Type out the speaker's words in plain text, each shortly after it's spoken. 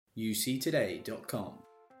uctoday.com.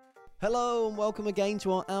 Hello and welcome again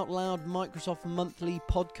to our Out Loud Microsoft Monthly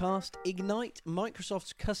podcast. Ignite,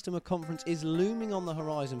 Microsoft's customer conference, is looming on the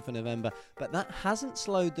horizon for November, but that hasn't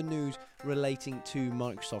slowed the news relating to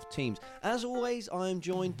Microsoft Teams. As always, I am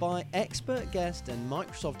joined by expert guest and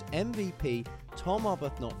Microsoft MVP, Tom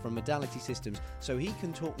Arbuthnot from Modality Systems, so he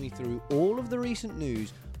can talk me through all of the recent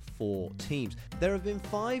news for Teams. There have been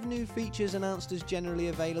 5 new features announced as generally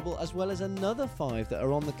available, as well as another 5 that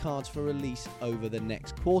are on the cards for release over the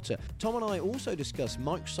next quarter. Tom and I also discuss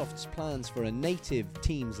Microsoft's plans for a native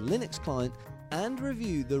Teams Linux client and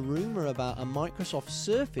review the rumour about a Microsoft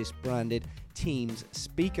Surface branded Teams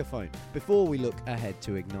speakerphone before we look ahead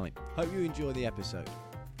to Ignite. Hope you enjoy the episode.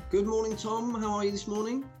 Good morning, Tom. How are you this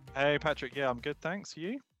morning? Hey, Patrick. Yeah, I'm good. Thanks.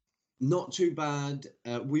 You? Not too bad.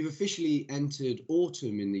 We've officially entered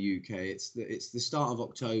autumn in the UK. It's the start of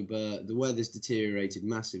October. The weather's deteriorated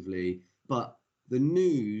massively, but the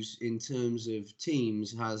news in terms of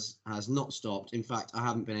Teams has not stopped. In fact, I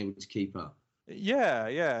haven't been able to keep up.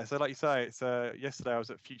 Yeah. So like you say, it's yesterday I was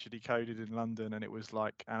at Future Decoded in London, and it was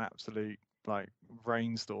like an absolute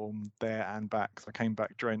rainstorm there and back. So I came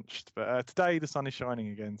back drenched. But today the sun is shining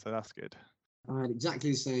again, so that's good. I had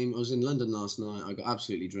exactly the same. I was in London last night. I got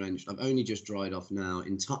absolutely drenched. I've only just dried off now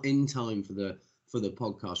in time for the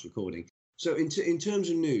podcast recording. So in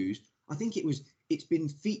terms of news, I think it's been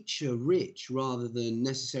feature rich rather than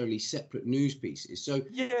necessarily separate news pieces. So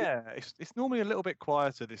yeah, it's normally a little bit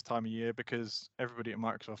quieter this time of year because everybody at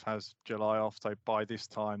Microsoft has July off. So by this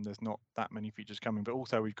time, there's not that many features coming. But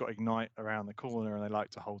also we've got Ignite around the corner, and they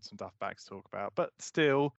like to hold some stuff back to talk about. But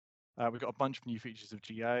still. We've got a bunch of new features of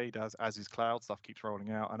GA, as is cloud stuff keeps rolling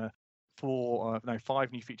out, and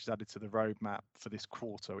 5 new features added to the roadmap for this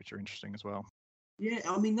quarter, which are interesting as well. Yeah,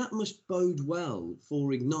 I mean, that must bode well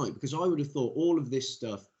for Ignite, because I would have thought all of this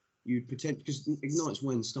stuff you'd potentially, because Ignite's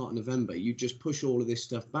when start November, you just push all of this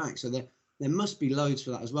stuff back. So there must be loads for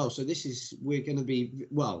that as well. So we're going to be,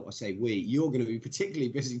 well, I say you're going to be particularly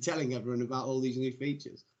busy telling everyone about all these new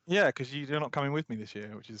features. Yeah, because you're not coming with me this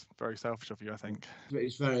year, which is very selfish of you, I think.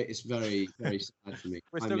 It's very, very sad for me.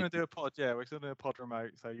 We're still going to do a pod, we're still doing a pod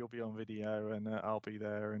remote, so you'll be on video and I'll be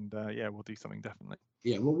there, and we'll do something definitely.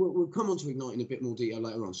 Yeah, well, we'll come on to Ignite in a bit more detail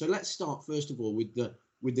later on. So let's start first of all with the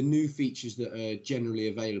new features that are generally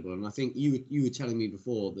available, and I think you were telling me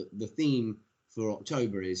before that the theme for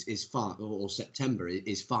October is 5, or September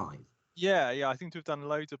is 5. Yeah, I think we've done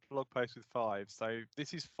loads of blog posts with 5. So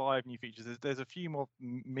this is 5 new features. There's a few more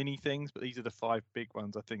mini things, but these are the 5 big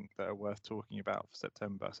ones I think that are worth talking about for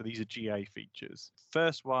September. So these are GA features.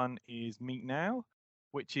 First one is Meet Now,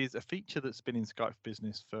 which is a feature that's been in Skype for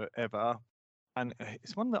Business forever. And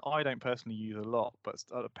it's one that I don't personally use a lot, but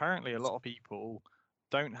apparently a lot of people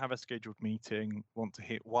don't have a scheduled meeting, want to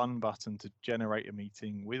hit one button to generate a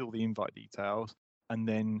meeting with all the invite details, and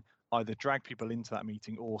then either drag people into that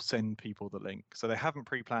meeting or send people the link. So they haven't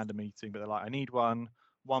pre-planned a meeting, but they're like, I need one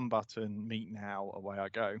button, meet now, away I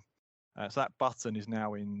go. So that button is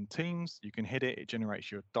now in Teams. You can hit it. It generates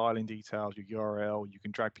your dial-in details, your URL. You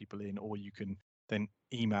can drag people in, or you can then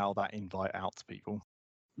email that invite out to people.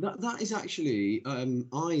 That is actually, I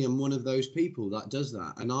am one of those people that does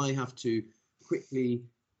that. And I have to quickly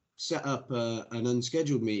set up an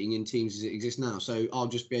unscheduled meeting in Teams as it exists now. So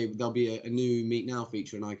there'll be a new Meet Now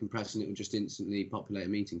feature, and I can press and it will just instantly populate a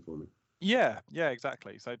meeting for me. Yeah,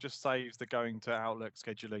 exactly. So it just saves the going to Outlook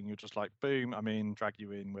scheduling. You're just like, boom, I'm in, drag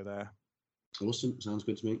you in, we're there. Awesome. Sounds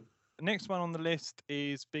good to me. The next one on the list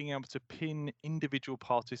is being able to pin individual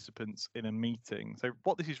participants in a meeting. So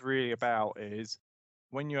what this is really about is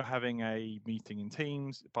when you're having a meeting in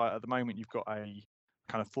Teams, but at the moment you've got a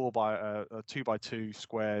kind of 2x2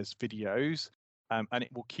 squares videos, and it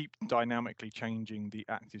will keep dynamically changing the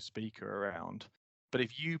active speaker around. But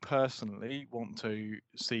if you personally want to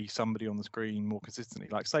see somebody on the screen more consistently,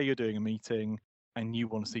 like say you're doing a meeting and you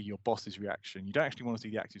want to see your boss's reaction, you don't actually want to see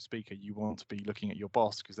the active speaker, you want to be looking at your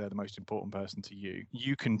boss because they're the most important person to you.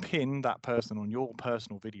 You can pin that person on your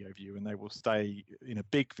personal video view and they will stay in a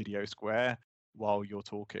big video square while you're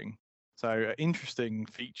talking. So interesting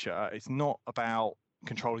feature. It's not about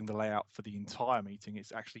controlling the layout for the entire meeting.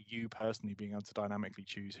 It's actually you personally being able to dynamically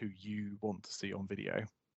choose who you want to see on video.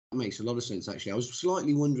 That makes a lot of sense, actually. I was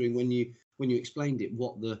slightly wondering when you explained it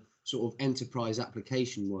what the sort of enterprise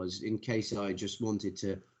application was, in case I just wanted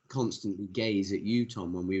to constantly gaze at you,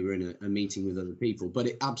 Tom, when we were in a meeting with other people. But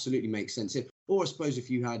it absolutely makes sense. Or I suppose if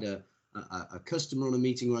you had a customer on a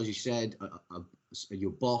meeting, or as you said,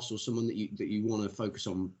 your boss or someone that you want to focus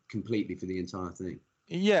on completely for the entire thing.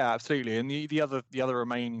 Yeah, absolutely. And the other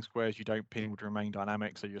remaining squares you don't pin would remain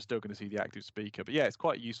dynamic, so you're still going to see the active speaker. But yeah, it's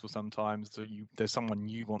quite useful sometimes that there's someone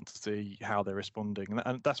you want to see how they're responding,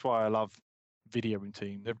 and that's why I love video in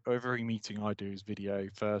Teams. Every meeting I do is video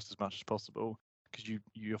first as much as possible, because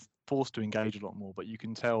you're forced to engage a lot more, but you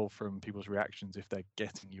can tell from people's reactions if they're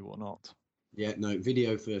getting you or not. Yeah, no,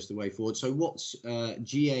 video first, the way forward. So what's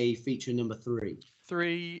GA feature number 3?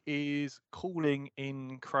 3 is calling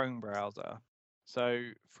in Chrome browser. So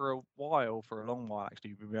for a long while actually,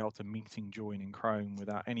 you've been able to meeting join in Chrome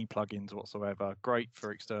without any plugins whatsoever. Great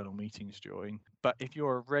for external meetings join. But if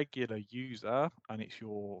you're a regular user and it's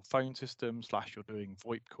your phone system / you're doing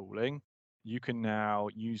VoIP calling, you can now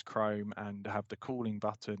use Chrome and have the calling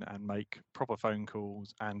button and make proper phone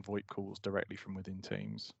calls and VoIP calls directly from within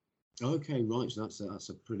Teams. Okay, right. So that's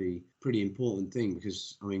a pretty important thing,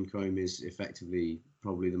 because I mean, Chrome is effectively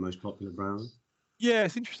probably the most popular browser. Yeah,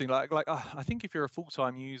 it's interesting. Like I think if you're a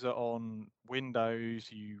full-time user on Windows,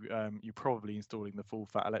 you're probably installing the full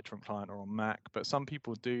fat Electron client, or on Mac. But some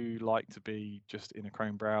people do like to be just in a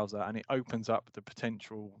Chrome browser, and it opens up the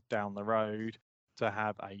potential down the road to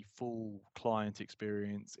have a full client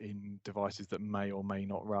experience in devices that may or may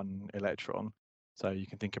not run Electron. So you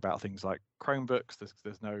can think about things like Chromebooks.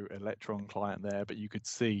 There's no Electron client there, but you could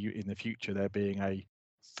see in the future there being a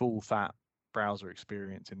full fat browser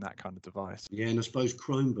experience in that kind of device. Yeah, and I suppose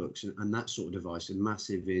Chromebooks and that sort of device are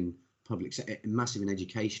massive in massive in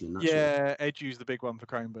education and that sort of. Yeah, Edu's the big one for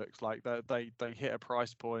Chromebooks. Like they hit a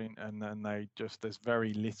price point, and then there's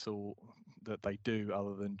very little that they do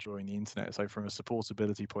other than join the internet. So from a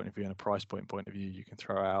supportability point of view and a price point of view, you can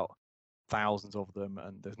throw out thousands of them,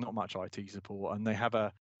 and there's not much IT support, and they have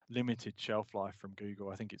a limited shelf life from Google.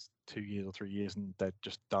 I think it's 2 years or 3 years, and they're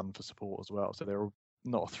just done for support as well. So they're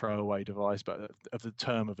not a throwaway device, but of the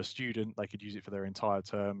term of a student, they could use it for their entire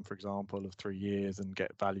term, for example, of 3 years, and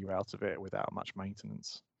get value out of it without much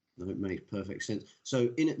maintenance. No, it makes perfect sense.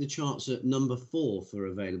 So in at the charts at number 4 for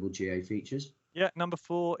available GA features. Yeah, number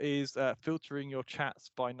 4 is filtering your chats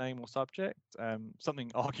by name or subject. Something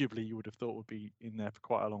arguably you would have thought would be in there for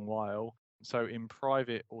quite a long while. So in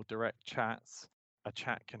private or direct chats, a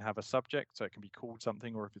chat can have a subject, so it can be called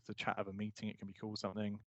something, or if it's a chat of a meeting, it can be called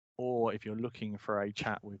something. Or if you're looking for a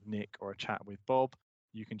chat with Nick or a chat with Bob,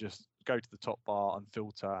 you can just go to the top bar and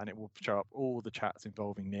filter, and it will show up all the chats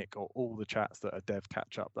involving Nick, or all the chats that are dev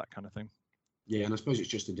catch up, that kind of thing. Yeah, and I suppose it's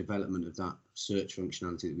just a development of that search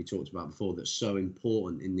functionality that we talked about before that's so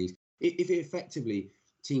important in these. If it effectively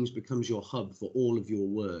Teams becomes your hub for all of your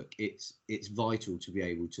work, it's vital to be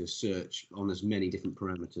able to search on as many different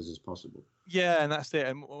parameters as possible. Yeah, and that's it.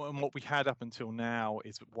 And what we had up until now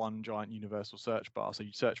is one giant universal search bar. So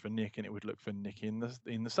you search for Nick, and it would look for Nick in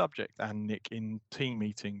the subject, and Nick in team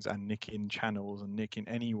meetings, and Nick in channels, and Nick in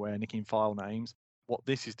anywhere, Nick in file names. What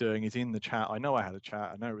this is doing is in the chat. I know I had a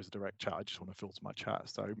chat. I know it was a direct chat. I just want to filter my chat.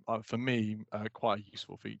 So for me, quite a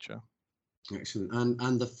useful feature. Excellent.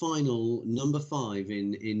 And the final number 5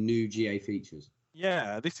 in new GA features.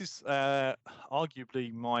 Yeah, this is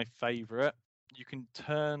arguably my favorite. You can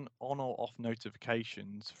turn on or off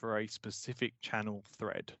notifications for a specific channel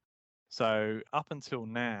thread. So up until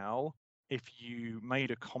now, if you made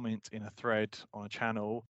a comment in a thread on a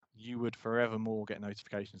channel, you would forevermore get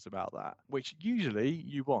notifications about that, which usually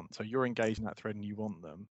you want. So you're engaged in that thread and you want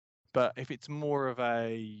them. But if it's more of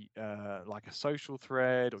a like a social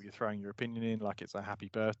thread, or you're throwing your opinion in, like it's a happy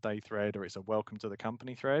birthday thread, or it's a welcome to the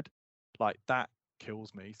company thread, like that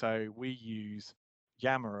kills me. So we use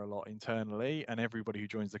Yammer a lot internally, and everybody who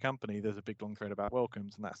joins the company, there's a big long thread about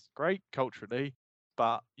welcomes, and that's great culturally.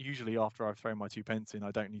 But usually after I've thrown my 2 pence in,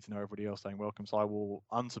 I don't need to know everybody else saying welcome, so I will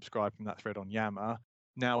unsubscribe from that thread on Yammer.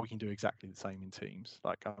 Now we can do exactly the same in Teams.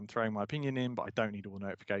 Like, I'm throwing my opinion in, but I don't need all the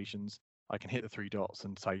notifications. I can hit the 3 dots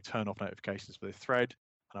and say turn off notifications for this thread,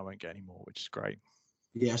 and I won't get any more, which is great.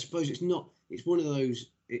 Yeah, I suppose it's one of those,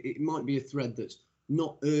 it might be a thread that's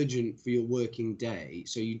not urgent for your working day,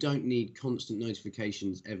 so you don't need constant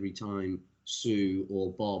notifications every time Sue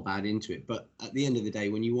or Bob add into it. But at the end of the day,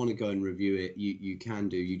 when you want to go and review it, you can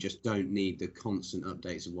do. You just don't need the constant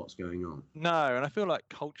updates of what's going on. No, and I feel like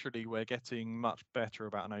culturally we're getting much better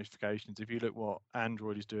about notifications. If you look what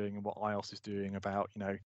Android is doing and what iOS is doing about,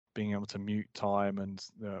 being able to mute time and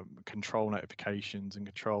control notifications and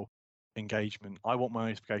control engagement. I want my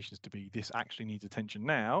notifications to be, this actually needs attention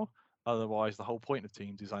now. Otherwise, the whole point of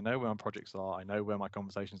Teams is I know where my projects are, I know where my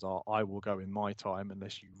conversations are. I will go in my time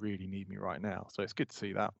unless you really need me right now. So it's good to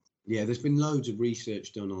see that. Yeah, there's been loads of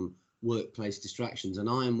research done on workplace distractions, and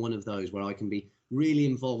I am one of those where I can be really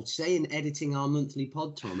involved, say in editing our monthly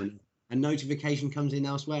pod, Tom, and a notification comes in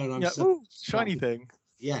elsewhere, and I'm ooh, shiny thing.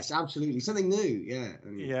 Yes, absolutely. Something new. Yeah.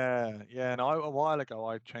 Yeah. And a while ago,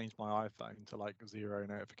 I changed my iPhone to like 0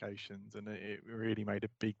 notifications, and it really made a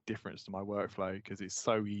big difference to my workflow because it's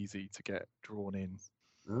so easy to get drawn in.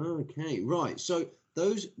 Okay, right. So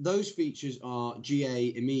those features are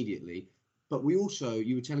GA immediately, but we also,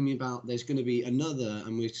 you were telling me about there's going to be another,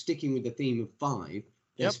 and we're sticking with the theme of 5. Yep.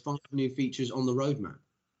 There's 5 new features on the roadmap.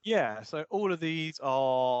 Yeah, so all of these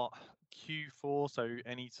are Q4, so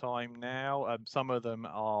anytime now. Some of them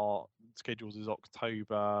are scheduled as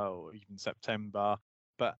October or even September,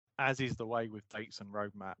 but as is the way with dates and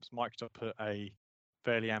roadmaps, Microsoft put a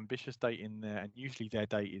fairly ambitious date in there, and usually their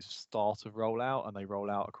date is start of rollout, and they roll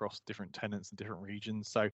out across different tenants and different regions.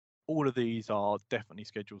 So all of these are definitely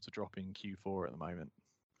scheduled to drop in Q4 at the moment.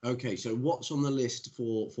 Okay, so what's on the list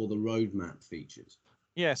for the roadmap features?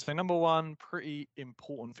 Yeah, so number one, pretty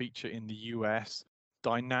important feature in the US,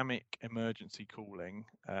 dynamic emergency calling.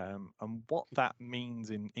 And what that means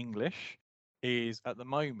in English is at the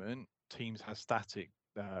moment, Teams has static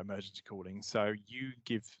emergency calling. So you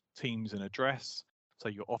give Teams an address, so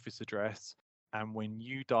your office address, and when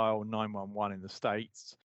you dial 911 in the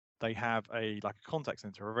States, they have a contact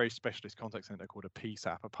center, a very specialist contact center called a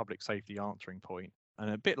PSAP, a public safety answering point. And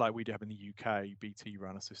a bit like we do have in the UK, BT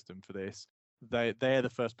run a system for this. They're the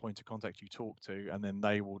first point of contact you talk to, and then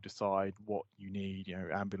they will decide what you need,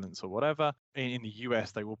 ambulance or whatever. In the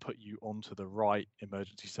US, they will put you onto the right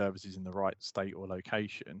emergency services in the right state or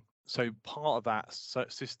location. So part of that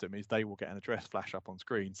system is they will get an address flash up on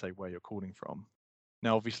screen, say where you're calling from.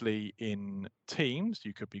 Now, obviously, in Teams,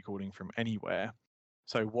 you could be calling from anywhere.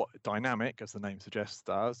 So what Dynamic, as the name suggests,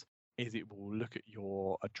 does is it will look at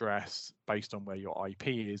your address based on where your IP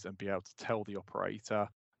is and be able to tell the operator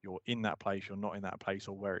you're in that place, you're not in that place,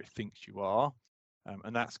 or where it thinks you are.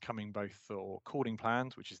 And that's coming both for calling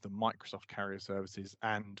plans, which is the Microsoft carrier services,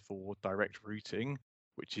 and for direct routing,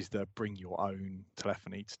 which is the bring your own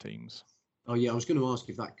telephony to Teams. Oh yeah, I was going to ask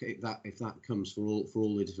if that comes for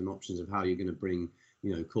all the different options of how you're going to bring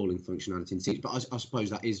calling functionality in Teams. But I suppose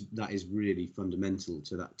that is really fundamental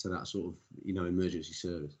to that sort of emergency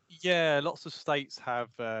service. Yeah, lots of states have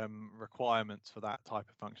requirements for that type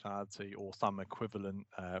of functionality or some equivalent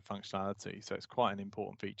functionality. So it's quite an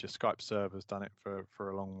important feature. Skype server's done it for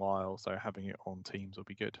a long while, so having it on Teams will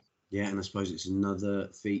be good. Yeah, and I suppose it's another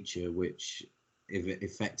feature which, if it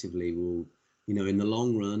effectively will, in the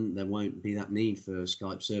long run, there won't be that need for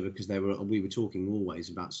Skype server because we were talking always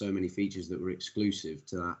about so many features that were exclusive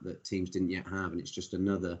to that Teams didn't yet have, and it's just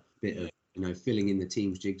another bit of filling in the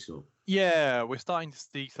Teams jigsaw. Yeah, we're starting to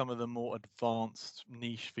see some of the more advanced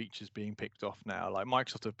niche features being picked off now. Like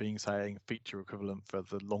Microsoft have been saying feature equivalent for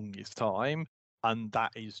the longest time, and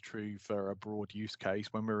that is true for a broad use case.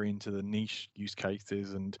 When we're into the niche use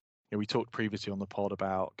cases, and we talked previously on the pod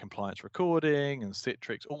about compliance recording and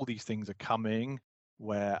Citrix, all these things are coming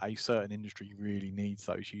where a certain industry really needs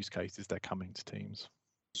those use cases. They're coming to Teams.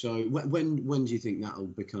 So when do you think that'll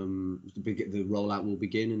become the rollout will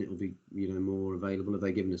begin and it'll be more available? Have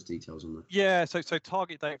they given us details on that? Yeah, so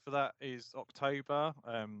target date for that is October,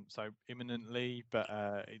 so imminently, but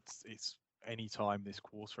it's any time this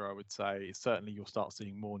quarter, I would say. Certainly you'll start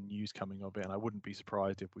seeing more news coming of it, and I wouldn't be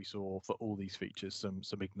surprised if we saw for all these features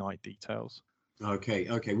some Ignite details. Okay.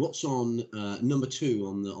 What's on number 2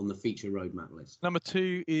 on the feature roadmap list? Number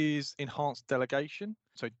 2 is enhanced delegation.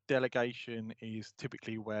 So delegation is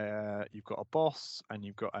typically where you've got a boss and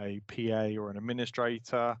you've got a PA or an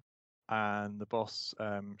administrator, and the boss,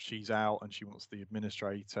 she's out and she wants the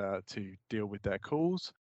administrator to deal with their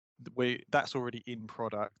calls. That's already in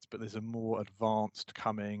product, but there's a more advanced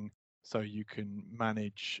coming, so you can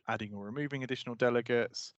manage adding or removing additional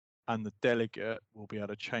delegates, and the delegate will be able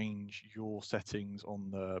to change your settings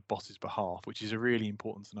on the boss's behalf, which is a really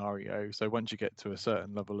important scenario. So once you get to a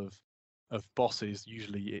certain level of bosses,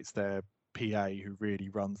 usually it's their PA who really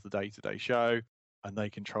runs the day-to-day show, and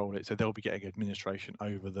they control it. So they'll be getting administration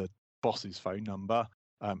over the boss's phone number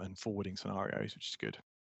and forwarding scenarios, which is good.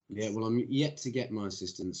 Yeah, well, I'm yet to get my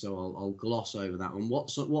assistant, so I'll gloss over that one.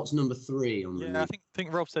 What's number 3 on the list? Yeah, I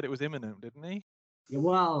think Rob said it was imminent, didn't he? Yeah,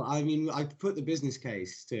 well, I mean, I put the business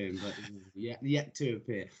case to him, but yet to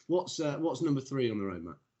appear. What's number 3 on the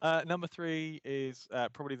roadmap? Number 3 is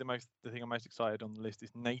probably the thing I'm most excited on the list is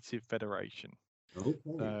native federation. Okay.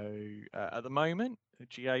 So at the moment, the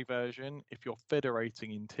GA version, if you're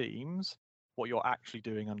federating in Teams, what you're actually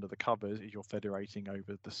doing under the covers is you're federating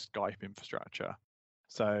over the Skype infrastructure.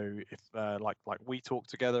 So if like we talk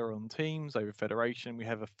together on Teams over federation, we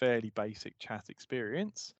have a fairly basic chat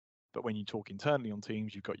experience. But when you talk internally on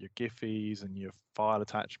Teams, you've got your Giphies and your file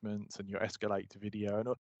attachments and your escalate to video and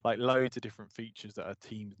like loads of different features that are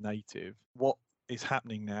Teams native. What is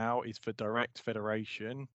happening now is for direct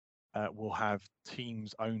federation, we'll have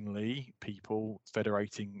Teams only people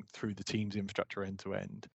federating through the Teams infrastructure end to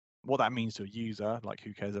end. What that means to a user, like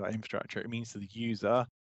who cares about infrastructure, it means to the user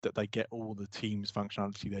that they get all the Teams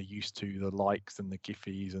functionality they're used to, the likes and the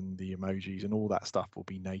Giphies and the emojis and all that stuff will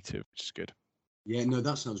be native, which is good. Yeah, no,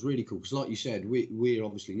 that sounds really cool. Because like you said, we're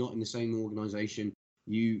obviously not in the same organisation.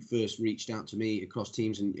 You first reached out to me across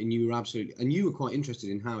Teams, and you were quite interested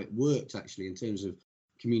in how it worked actually in terms of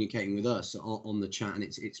communicating with us on the chat, and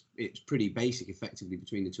it's pretty basic effectively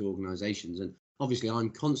between the two organisations. And obviously I'm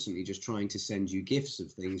constantly just trying to send you GIFs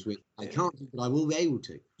of things which I can't do, but I will be able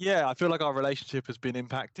to. Yeah, I feel like our relationship has been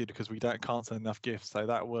impacted because we can't send enough GIFs, so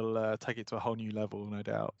that will take it to a whole new level, no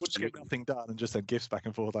doubt. We'll just get nothing done and just send GIFs back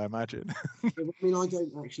and forth, I imagine. I mean, I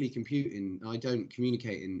don't actually I don't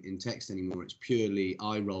communicate in text anymore. It's purely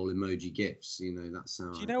eye roll emoji GIFs. You know, that's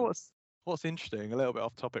how. Do you know what's interesting? A little bit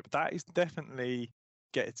off topic, but that is definitely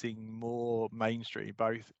getting more mainstream,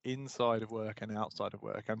 both inside of work and outside of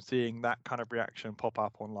work. I'm seeing that kind of reaction pop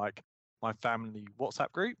up on like my family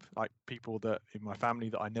WhatsApp group, like people that in my family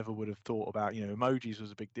that I never would have thought about. You know, emojis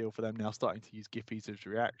was a big deal for them, now starting to use Giphies as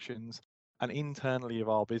reactions. And internally of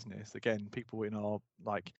our business, again, people in our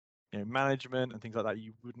like, you know, management and things like that,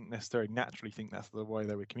 you wouldn't necessarily naturally think that's the way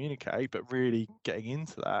they would communicate, but really getting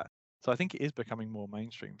into that. So I think it is becoming more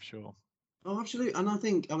mainstream for sure. Oh, absolutely. And I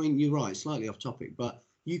think, I mean, you're right, slightly off topic, but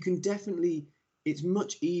you can definitely, it's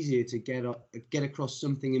much easier to get across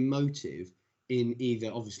something emotive in either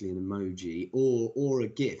obviously an emoji or a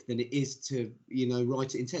GIF than it is to, you know,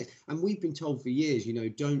 write it in text. And we've been told for years, you know,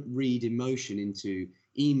 don't read emotion into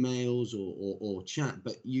emails or chat,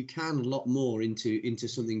 but you can a lot more into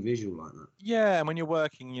something visual like that. Yeah, and when you're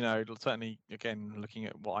working, you know, certainly again looking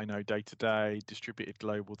at what I know day to day, distributed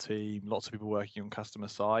global team, lots of people working on customer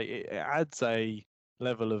side, it adds a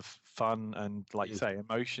level of fun and, like you say,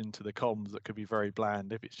 emotion to the comms that could be very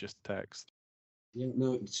bland if it's just text. Yeah,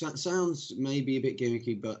 no, it sounds maybe a bit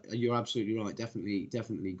gimmicky, but you're absolutely right.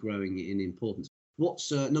 Definitely growing in importance.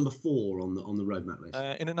 What's number 4 on the roadmap list?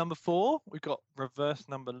 In at number 4, we've got reverse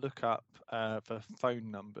number lookup for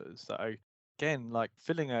phone numbers. So again, like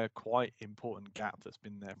filling a quite important gap that's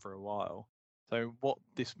been there for a while. So what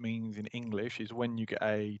this means in English is when you get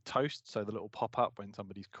a toast, so the little pop-up when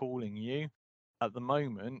somebody's calling you, at the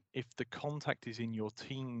moment, if the contact is in your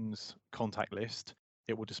Teams contact list,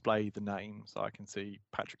 it will display the name. So I can see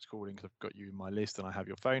Patrick's calling because I've got you in my list and I have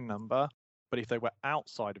your phone number. But if they were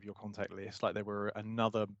outside of your contact list, like they were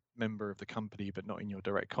another member of the company but not in your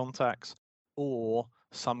direct contacts, or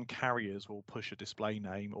some carriers will push a display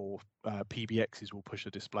name, or PBXs will push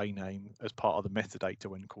a display name as part of the metadata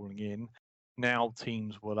when calling in, now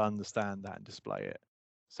Teams will understand that and display it.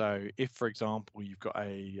 So if, for example, you've got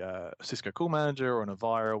a Cisco call manager or an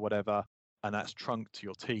Avaya or whatever, and that's trunked to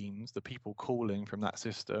your Teams, the people calling from that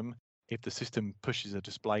system, if the system pushes a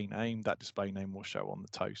display name, that display name will show on the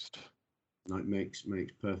toast. That makes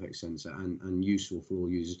perfect sense and useful for all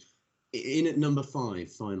users. In at number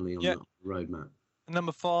 5, finally on the roadmap.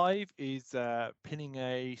 Number 5 is pinning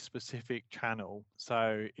a specific channel.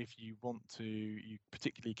 So if you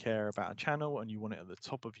particularly care about a channel and you want it at the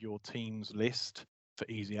top of your Teams list for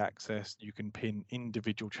easy access, you can pin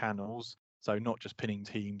individual channels. So not just pinning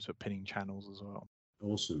teams, but pinning channels as well.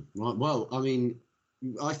 Awesome. Right. Well, I mean,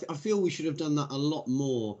 I feel we should have done that a lot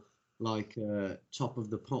more, like top of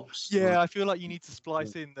the pops. Yeah, I feel like you need to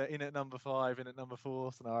splice in the in at number 5, in at number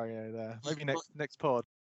 4 scenario there. Maybe next pod.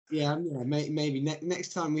 Yeah, maybe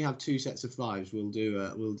next time we have 2 sets of 5s, we'll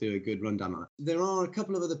do a good rundown on that. There are a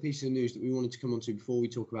couple of other pieces of news that we wanted to come on to before we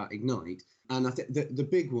talk about Ignite, and I think the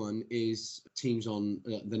big one is Teams on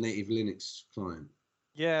the native Linux client.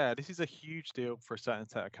 Yeah, this is a huge deal for a certain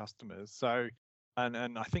set of customers. So,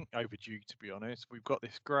 and I think overdue, to be honest. We've got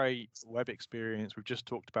this great web experience. We've just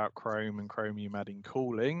talked about Chrome and Chromium adding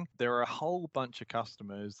calling. There are a whole bunch of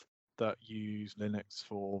customers that use Linux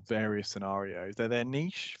for various scenarios. They're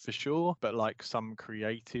niche for sure, but like some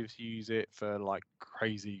creatives use it for like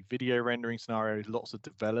crazy video rendering scenarios. Lots of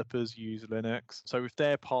developers use Linux. So if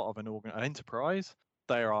they're part of an enterprise,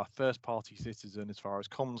 they are a first-party citizen as far as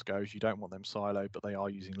comms goes. You don't want them siloed, but they are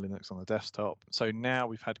using Linux on the desktop. So now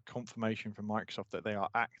we've had confirmation from Microsoft that they are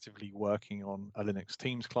actively working on a Linux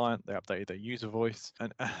Teams client. They updated their user voice.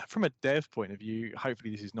 And from a dev point of view,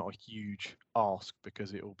 hopefully this is not a huge ask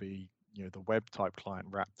because it will be, you know, the web type client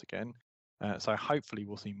wrapped again. So hopefully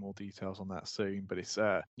we'll see more details on that soon. But it's,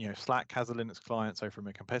 you know, Slack has a Linux client. So from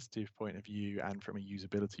a competitive point of view and from a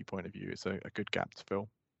usability point of view, it's a good gap to fill.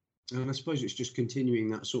 And I suppose it's just continuing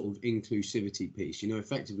that sort of inclusivity piece. You know,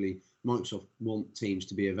 effectively, Microsoft want Teams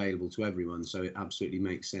to be available to everyone, so it absolutely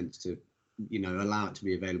makes sense to allow it to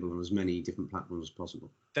be available on as many different platforms as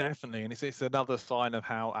possible. Definitely, and it's another sign of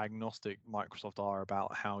how agnostic Microsoft are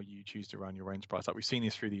about how you choose to run your enterprise. Like we've seen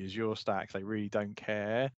this through the Azure stacks. They really don't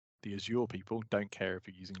care. The Azure people don't care if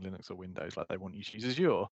you're using Linux or Windows. Like they want you to use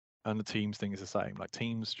Azure. And the Teams thing is the same. Like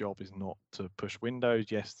Teams' job is not to push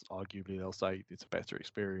Windows. Yes, arguably they'll say it's a better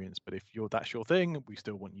experience, but if that's your thing, we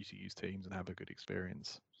still want you to use Teams and have a good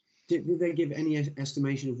experience. Did they give any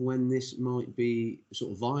estimation of when this might be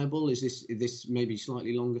sort of viable? Is this maybe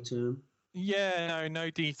slightly longer term? Yeah,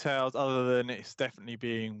 no details other than it's definitely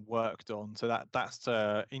being worked on. So that's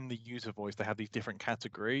in the user voice, they have these different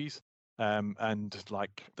categories. And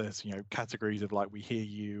like there's categories of like we hear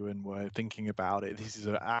you and we're thinking about it. This is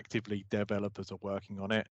actively developers are working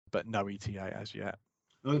on it, but no ETA as yet.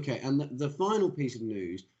 Okay, and the final piece of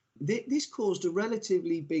news, this caused a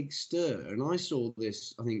relatively big stir, and I saw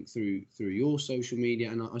this I think through your social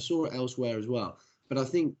media, and I saw it elsewhere as well. But I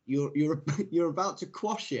think you're about to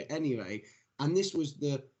quash it anyway. And this was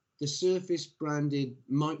the Surface branded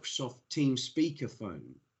Microsoft Teams speakerphone.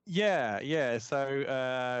 Yeah. So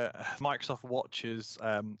Microsoft Watchers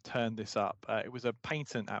turned this up. It was a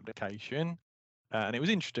patent application, and it was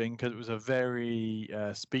interesting because it was a very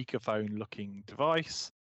speakerphone-looking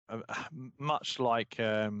device, much like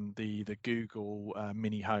the Google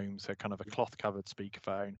Mini Home, so kind of a cloth-covered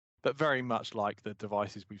speakerphone, but very much like the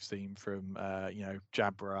devices we've seen from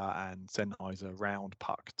Jabra and Sennheiser round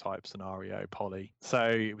puck type scenario poly. So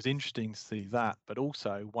it was interesting to see that, but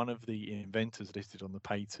also one of the inventors listed on the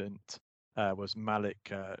patent was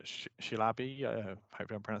Malik Shilabi.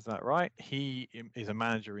 Hopefully I'm pronouncing that right. He is a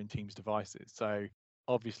manager in Teams devices. So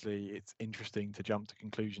obviously it's interesting to jump to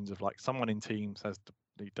conclusions of like someone in Teams has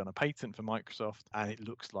done a patent for Microsoft and it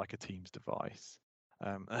looks like a Teams device.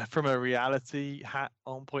 From a reality hat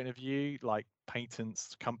on point of view, like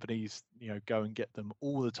patents, companies, go and get them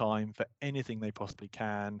all the time for anything they possibly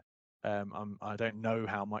can. I don't know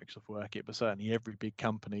how Microsoft work it, but certainly every big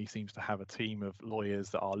company seems to have a team of lawyers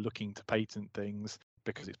that are looking to patent things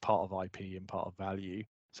because it's part of IP and part of value.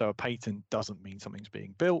 So a patent doesn't mean something's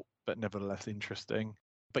being built, but nevertheless interesting.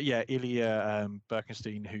 But yeah, Ilya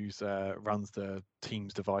Birkenstein, who's runs the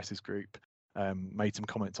Teams devices group, made some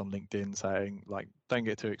comments on LinkedIn saying, like, don't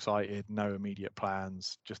get too excited, no immediate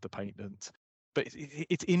plans, just a patent. But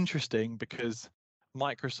it's interesting because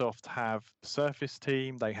Microsoft have Surface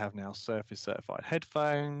team, they have now Surface certified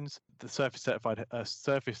headphones. The Surface certified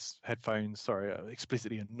Surface headphones,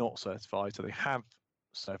 explicitly are not certified, so they have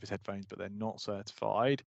Surface headphones, but they're not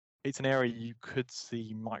certified. It's an area you could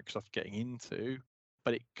see Microsoft getting into,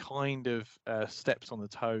 but it kind of steps on the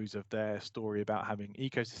toes of their story about having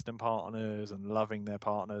ecosystem partners and loving their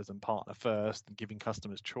partners and partner first and giving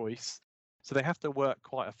customers choice. So they have to work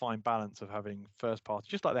quite a fine balance of having first party,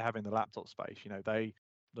 just like they have in the laptop space.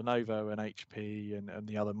 Lenovo and HP and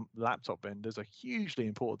the other laptop vendors are hugely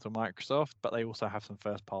important to Microsoft, but they also have some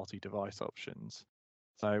first party device options.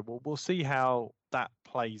 So we'll see how that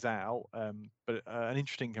plays out. But an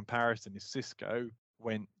interesting comparison is Cisco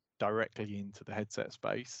went directly into the headset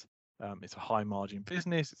space. It's a high margin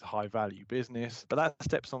business, it's a high value business, but that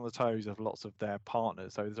steps on the toes of lots of their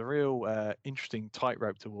partners. So there's a real interesting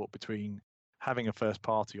tightrope to walk between having a first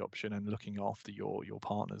party option and looking after your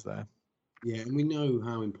partners there. Yeah, and we know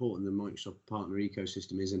how important the Microsoft partner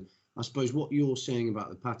ecosystem is. And I suppose what you're saying about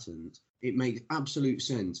the patent, it makes absolute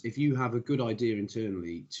sense. If you have a good idea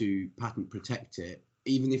internally to patent protect it,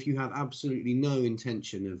 even if you have absolutely no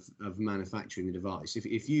intention of manufacturing the device,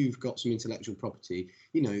 if you've got some intellectual property,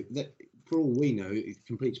 that for all we know, it's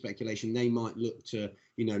complete speculation, they might look to,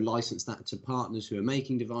 license that to partners who are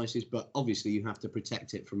making devices, but obviously you have to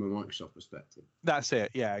protect it from a Microsoft perspective. That's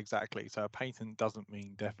it. Yeah, exactly. So a patent doesn't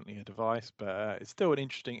mean definitely a device, but it's still an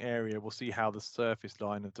interesting area. We'll see how the Surface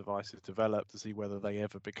line of devices develop to see whether they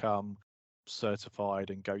ever become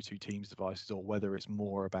certified and go-to Teams devices, or whether it's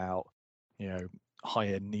more about,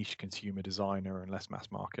 high-end niche consumer designer and less mass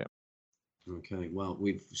market. Okay, well,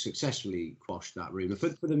 we've successfully quashed that rumor for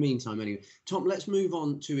the meantime. Anyway, Tom, let's move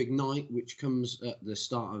on to Ignite, which comes at the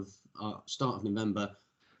start of November.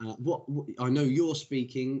 What I know you're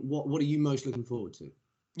speaking. What are you most looking forward to?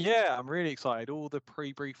 Yeah, I'm really excited. All the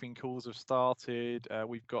pre-briefing calls have started.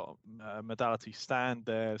 We've got a modality stand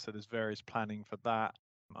there, so there's various planning for that.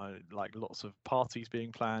 Like lots of parties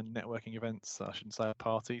being planned, networking events. I shouldn't say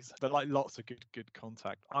parties, but like lots of good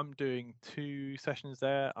contact. I'm doing 2 sessions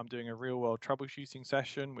there. I'm doing a real-world troubleshooting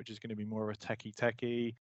session, which is going to be more of a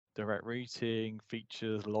techie, direct routing,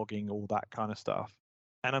 features, logging, all that kind of stuff.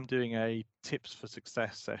 And I'm doing a tips for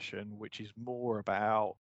success session, which is more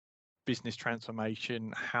about business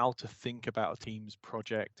transformation, how to think about a team's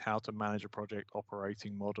project, how to manage a project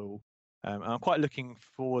operating model. And I'm quite looking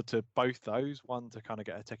forward to both those. One, to kind of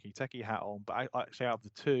get a techie hat on, but actually out of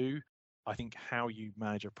the two, I think how you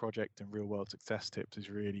manage a project and real world success tips is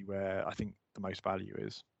really where I think the most value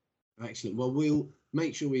is. Excellent. Well, we'll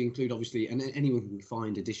make sure we include, obviously, and anyone can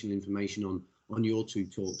find additional information on your two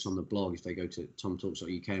talks on the blog if they go to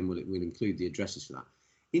tomtalks.uk, and we'll include the addresses for that.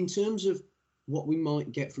 In terms of what we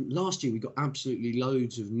might get from last year, we got absolutely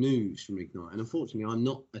loads of news from Ignite, and unfortunately I'm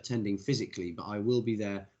not attending physically, but I will be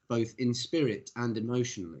there both in spirit and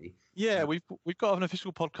emotionally. Yeah, we've got an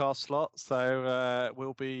official podcast slot, so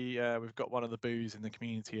we've got one of the booths in the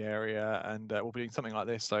community area, and we'll be doing something like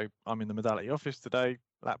this. So I'm in the Modality office today,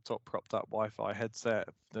 laptop propped up, Wi-Fi headset.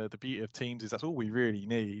 The beauty of Teams is that's all we really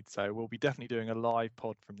need. So we'll be definitely doing a live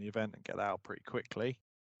pod from the event and get that out pretty quickly.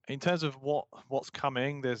 In terms of what's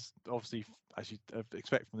coming, there's obviously, as you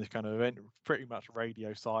expect from this kind of event, pretty much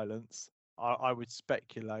radio silence. I would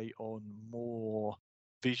speculate on more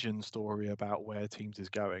vision story about where Teams is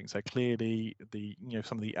going. So clearly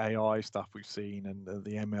some of the AI stuff we've seen and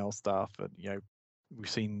the ML stuff, and we've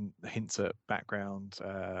seen hints at background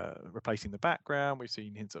replacing the background. We've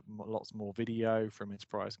seen hints at lots more video from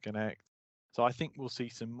Enterprise Connect. So I think we'll see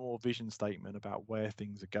some more vision statement about where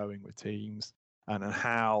things are going with Teams and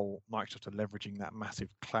how Microsoft are leveraging that massive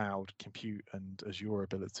cloud compute and Azure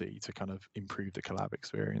ability to kind of improve the collab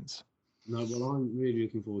experience. No, well, I'm really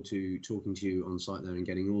looking forward to talking to you on site there and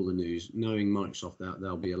getting all the news. Knowing Microsoft,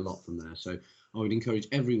 there'll be a lot from there. So I would encourage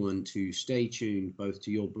everyone to stay tuned both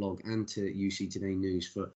to your blog and to UC Today News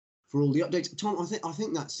for all the updates. Tom, I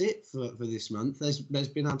think that's it for this month. There's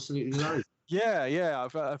been absolutely loads. Yeah.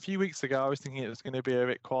 A few weeks ago, I was thinking it was going to be a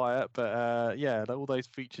bit quiet, but all those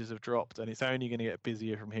features have dropped, and it's only going to get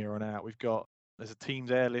busier from here on out. There's a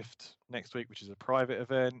Teams Airlift next week, which is a private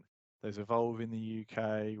event. There's Evolve in the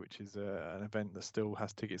UK, which is an event that still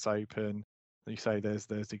has tickets open. You say there's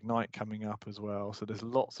Ignite coming up as well. So there's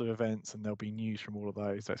lots of events, and there'll be news from all of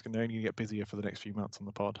those. So it's going to only get busier for the next few months on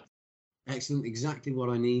the pod. Excellent, exactly what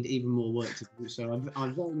I need. Even more work to do. So I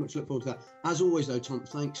very much look forward to that. As always, though, Tom,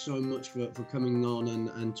 thanks so much for coming on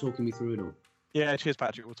and talking me through it all. Yeah, cheers,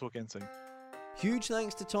 Patrick. We'll talk again soon. Huge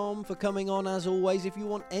thanks to Tom for coming on as always. If you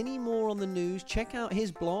want any more on the news, check out his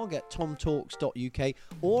blog at tomtalks.uk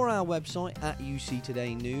or our website at UC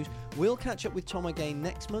Today News. We'll catch up with Tom again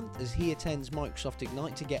next month as he attends Microsoft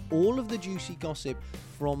Ignite to get all of the juicy gossip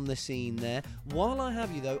from the scene there. While I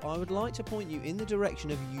have you though, I would like to point you in the direction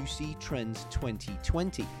of UC Trends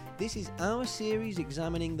 2020. This is our series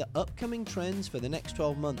examining the upcoming trends for the next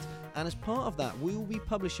 12 months, and as part of that we will be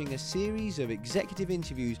publishing a series of executive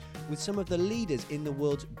interviews with some of the leaders in the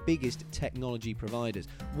world's biggest technology providers.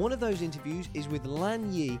 One of those interviews is with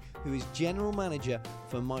Lan Yi, who is General Manager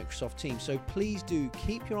for Microsoft Teams, so please do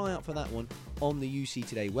keep your eye out for that one on the UC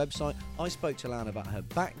Today website. I spoke to Lan about her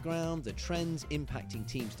background, the trends impacting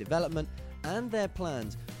Teams development, and their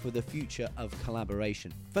plans for the future of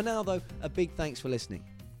collaboration. For now though, a big thanks for listening.